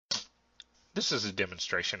This is a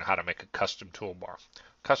demonstration of how to make a custom toolbar.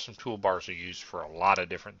 Custom toolbars are used for a lot of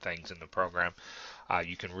different things in the program.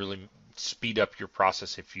 You can really speed up your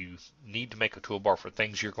process if you need to make a toolbar for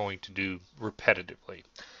things you're going to do repetitively.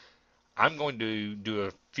 I'm going to do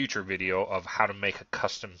a future video of how to make a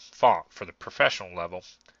custom font for the professional level,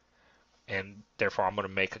 and therefore I'm going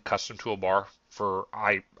to make a custom toolbar for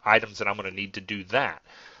items that I'm going to need to do that.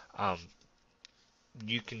 Um,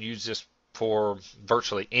 you can use this for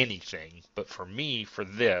virtually anything, but for me, for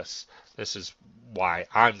this is why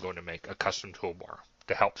I'm going to make a custom toolbar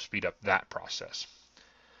to help speed up that process.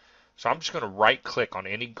 So I'm just going to right click on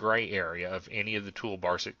any gray area of any of the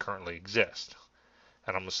toolbars that currently exist,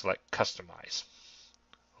 and I'm going to select customize.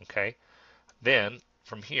 Okay, then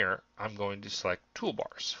from here I'm going to select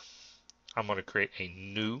toolbars. I'm going to create a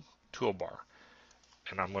new toolbar,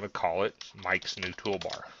 and I'm going to call it Mike's new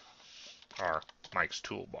toolbar, or Mike's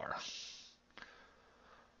toolbar.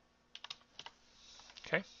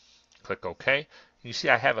 Okay, click OK. You see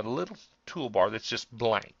I have a little toolbar that's just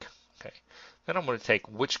blank. Okay, then I'm going to take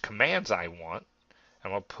which commands I want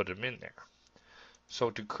and I'll put them in there. So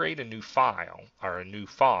to create a new file or a new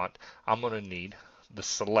font, I'm going to need the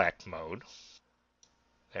select mode.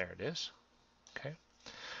 There it is. Okay,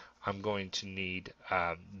 I'm going to need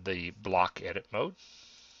the block edit mode.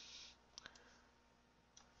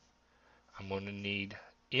 I'm going to need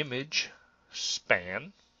image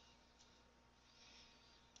span.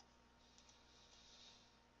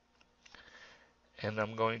 And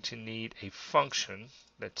I'm going to need a function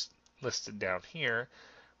that's listed down here,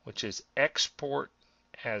 which is export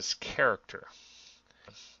as character.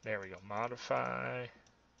 There we go. Modify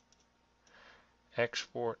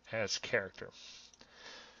export as character.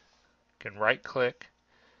 You can right click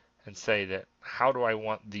and say that how do I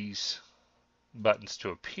want these buttons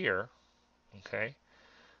to appear. Okay,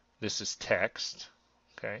 this is text.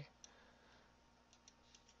 Okay,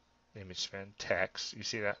 image span text. You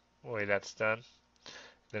see that way that's done?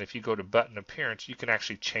 Then if you go to button appearance, you can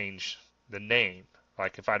actually change the name.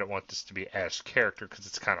 Like if I don't want this to be as character because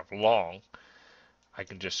it's kind of long, I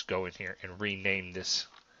can just go in here and rename this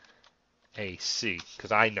AC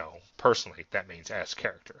because I know personally that means as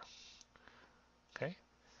character. Okay,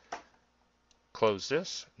 close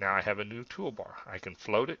this. Now I have a new toolbar. I can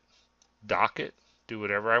float it, dock it, do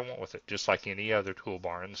whatever I want with it, just like any other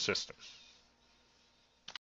toolbar in the system.